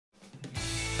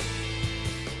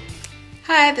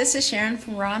Hi, this is Sharon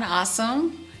from Ron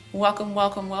Awesome. Welcome,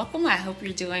 welcome, welcome. I hope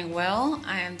you're doing well.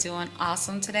 I am doing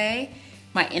awesome today.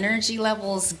 My energy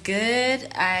level is good.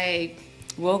 I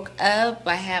woke up,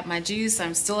 I had my juice.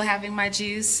 I'm still having my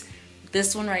juice.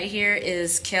 This one right here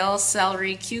is kale,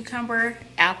 celery, cucumber,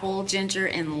 apple, ginger,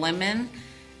 and lemon.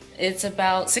 It's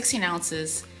about 16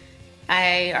 ounces.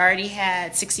 I already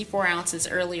had 64 ounces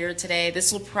earlier today.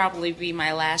 This will probably be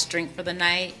my last drink for the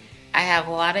night. I have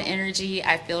a lot of energy.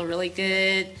 I feel really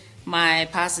good. My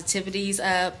positivity's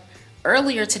up.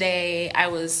 Earlier today, I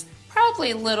was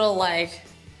probably a little like,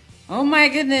 oh my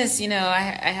goodness, I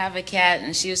have a cat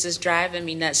and she was just driving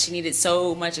me nuts. She needed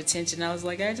so much attention. I was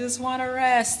like, I just want to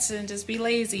rest and just be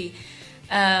lazy.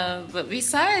 But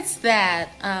besides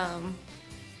that,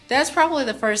 that's probably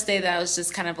the first day that I was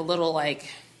just kind of a little like,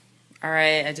 all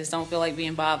right, I just don't feel like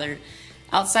being bothered.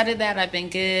 Outside of that, I've been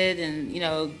good and,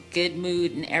 good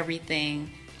mood and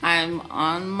everything. I'm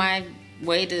on my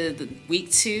way to the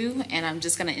week 2 and I'm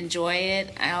just going to enjoy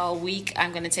it. All week,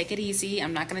 I'm going to take it easy.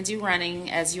 I'm not going to do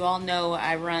running. As you all know,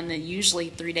 I run usually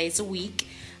 3 days a week.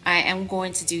 I am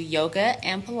going to do yoga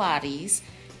and Pilates.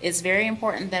 It's very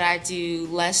important that I do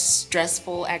less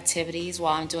stressful activities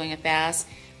while I'm doing a fast,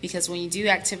 because when you do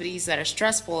activities that are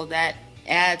stressful, that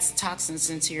adds toxins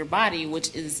into your body,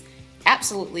 which is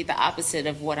absolutely the opposite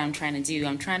of what I'm trying to do.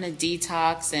 I'm trying to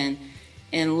detox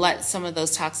and let some of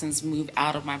those toxins move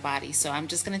out of my body. So I'm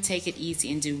just going to take it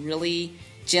easy and do really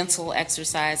gentle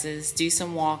exercises, do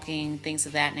some walking, things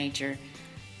of that nature.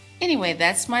 Anyway,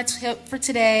 that's my tip for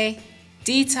today.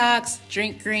 Detox,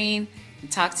 drink green,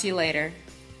 and talk to you later.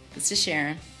 This is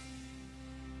Sharon.